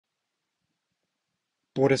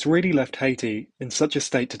What has really left Haiti in such a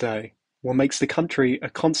state today, what makes the country a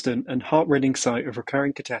constant and heart-rending site of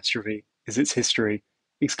recurring catastrophe, is its history,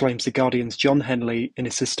 exclaims The Guardian's John Henley in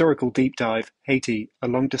his historical deep dive, Haiti, A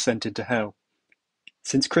Long Descent into Hell.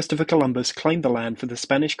 Since Christopher Columbus claimed the land for the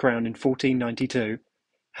Spanish crown in 1492,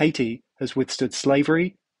 Haiti has withstood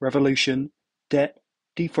slavery, revolution, debt,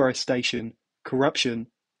 deforestation, corruption,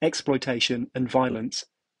 exploitation, and violence.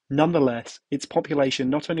 Nonetheless, its population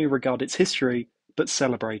not only regard its history, but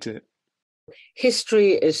celebrate it.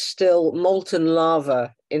 History is still molten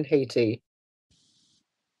lava in Haiti.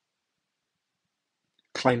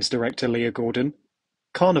 Claims director Leah Gordon.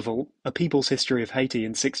 Carnival, A People's History of Haiti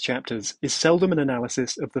in 6 chapters, is seldom an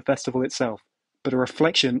analysis of the festival itself, but a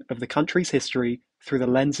reflection of the country's history through the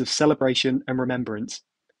lens of celebration and remembrance.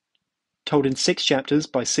 Told in 6 chapters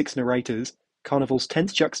by 6 narrators, Carnival's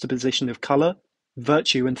tense juxtaposition of colour,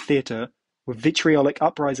 virtue and theatre, with vitriolic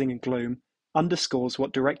uprising and gloom, underscores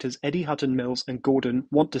what directors Eddie Hutton Mills and Gordon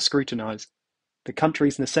want to scrutinise: the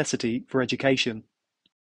country's necessity for education.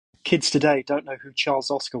 Kids today don't know who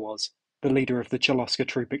Charles Oscar was, the leader of the Chaloska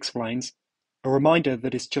Troop explains. A reminder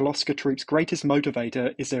that his Chaloska Troop's greatest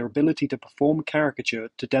motivator is their ability to perform caricature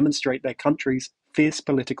to demonstrate their country's fierce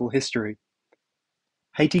political history.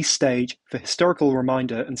 Haiti's stage for historical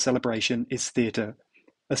reminder and celebration is theatre,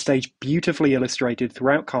 a stage beautifully illustrated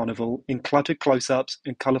throughout Carnival in cluttered close-ups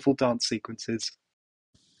and colourful dance sequences.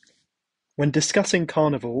 When discussing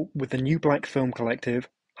Carnival with the New Black Film Collective,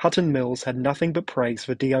 Hutton Mills had nothing but praise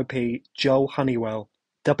for DOP Joel Honeywell,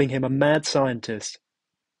 dubbing him a mad scientist.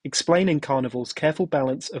 Explaining Carnival's careful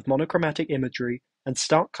balance of monochromatic imagery and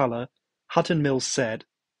stark colour, Hutton Mills said,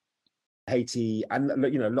 Haiti and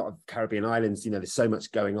a lot of Caribbean islands, there's so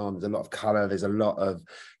much going on. There's a lot of color, there's a lot of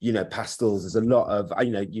pastels, there's a lot of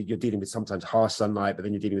you're dealing with sometimes harsh sunlight, but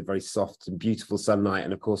then you're dealing with very soft and beautiful sunlight,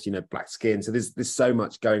 and of course black skin. So there's so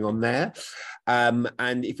much going on there. And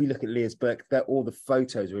if we look at Leah's book, all the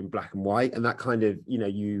photos are in black and white, and that kind of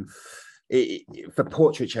for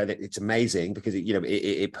portraiture, it's amazing because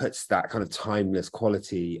it puts that kind of timeless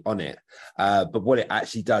quality on it. But what it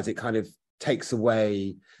actually does, it kind of takes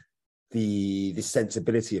away the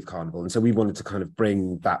sensibility of Carnival, and so we wanted to kind of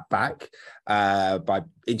bring that back by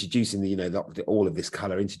introducing all of this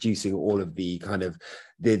color, introducing all of the kind of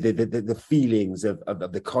the feelings of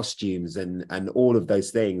the costumes and all of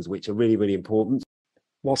those things, which are really, really important.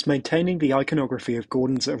 Whilst maintaining the iconography of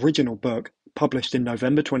Gordon's original book, published in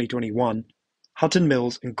November 2021, Hutton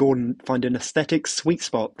Mills and Gordon find an aesthetic sweet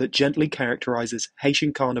spot that gently characterizes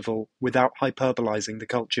Haitian Carnival without hyperbolizing the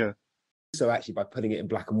culture. So actually, by putting it in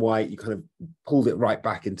black and white, you kind of pulled it right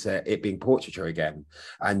back into it being portraiture again.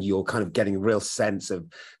 And you're kind of getting a real sense of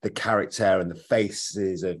the character and the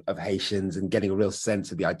faces of Haitians, and getting a real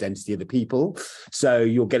sense of the identity of the people. So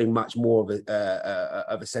you're getting much more of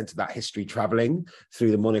a sense of that history traveling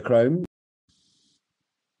through the monochrome.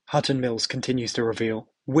 Hutton Mills continues to reveal,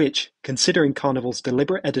 which, considering Carnival's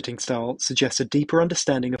deliberate editing style, suggests a deeper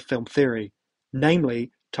understanding of film theory,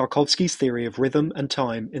 namely Tarkovsky's theory of rhythm and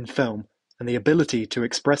time in film, and the ability to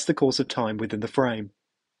express the course of time within the frame.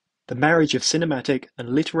 The marriage of cinematic and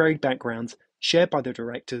literary backgrounds shared by the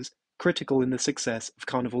directors, critical in the success of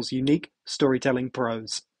Carnival's unique storytelling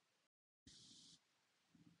prose.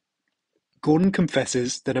 Gordon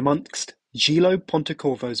confesses that amongst Gillo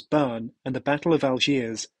Pontecorvo's Burn and the Battle of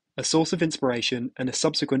Algiers, a source of inspiration and a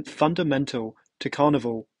subsequent fundamental to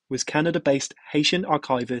Carnival was Canada-based Haitian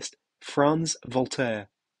archivist Franz Voltaire.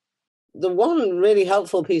 The one really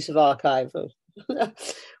helpful piece of archive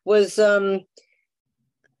was that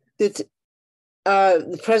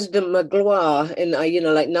President Magloire in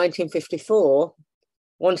 1954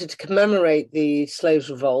 wanted to commemorate the slaves'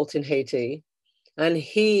 revolt in Haiti, and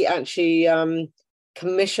he actually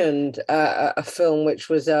commissioned a film which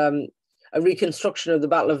was a reconstruction of the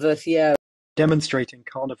Battle of Vertières, demonstrating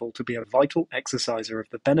Carnival to be a vital exerciser of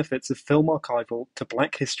the benefits of film archival to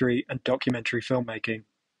Black history and documentary filmmaking,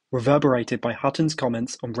 reverberated by Hutton's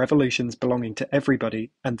comments on revolutions belonging to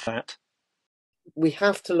everybody, and that we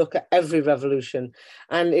have to look at every revolution.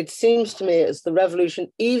 And it seems to me it's the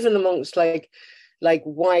revolution, even amongst like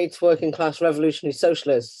white working class revolutionary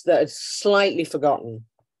socialists, that it's slightly forgotten.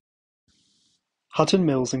 Hutton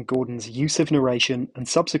Mills and Gordon's use of narration and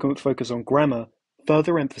subsequent focus on grammar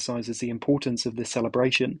further emphasizes the importance of this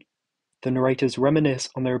celebration. The narrators reminisce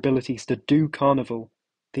on their abilities to do Carnival,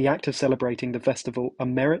 the act of celebrating the festival, a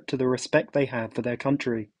merit to the respect they have for their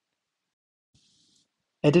country.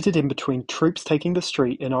 Edited in between troops taking the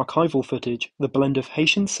street in archival footage, the blend of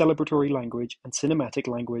Haitian celebratory language and cinematic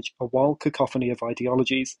language, a wild cacophony of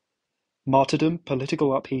ideologies. Martyrdom,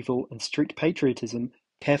 political upheaval, and strict patriotism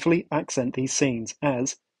carefully accent these scenes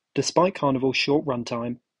as, despite Carnival's short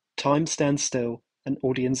runtime, time stands still and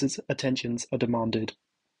audiences' attentions are demanded.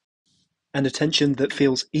 An attention that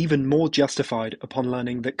feels even more justified upon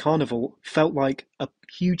learning that Carnival felt like a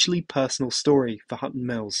hugely personal story for Hutton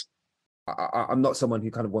Mills. I'm not someone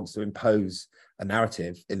who kind of wants to impose a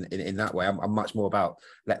narrative in that way. I'm much more about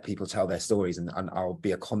let people tell their stories, and I'll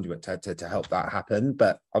be a conduit to help that happen.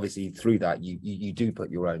 But obviously through that, you do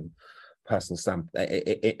put your own personal stamp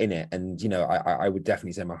in it. And, you know, I would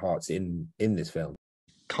definitely say my heart's in this film.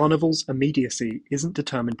 Carnival's immediacy isn't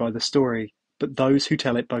determined by the story, but those who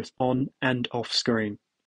tell it both on and off screen.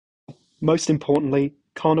 Most importantly,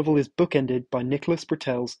 Carnival is bookended by Nicholas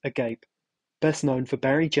Britell's Agape, best known for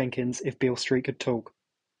Barry Jenkins' If Beale Street Could Talk.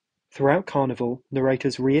 Throughout Carnival,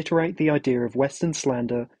 narrators reiterate the idea of Western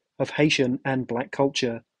slander of Haitian and black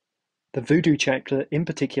culture, the voodoo chapter in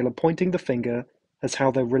particular pointing the finger as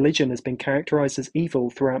how their religion has been characterized as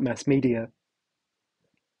evil throughout mass media.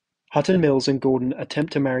 Hutton Mills and Gordon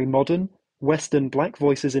attempt to marry modern, Western black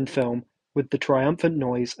voices in film with the triumphant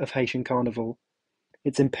noise of Haitian Carnival.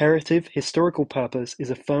 Its imperative historical purpose is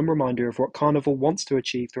a firm reminder of what Carnival wants to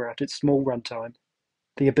achieve throughout its small runtime,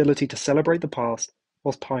 the ability to celebrate the past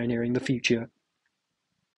whilst pioneering the future.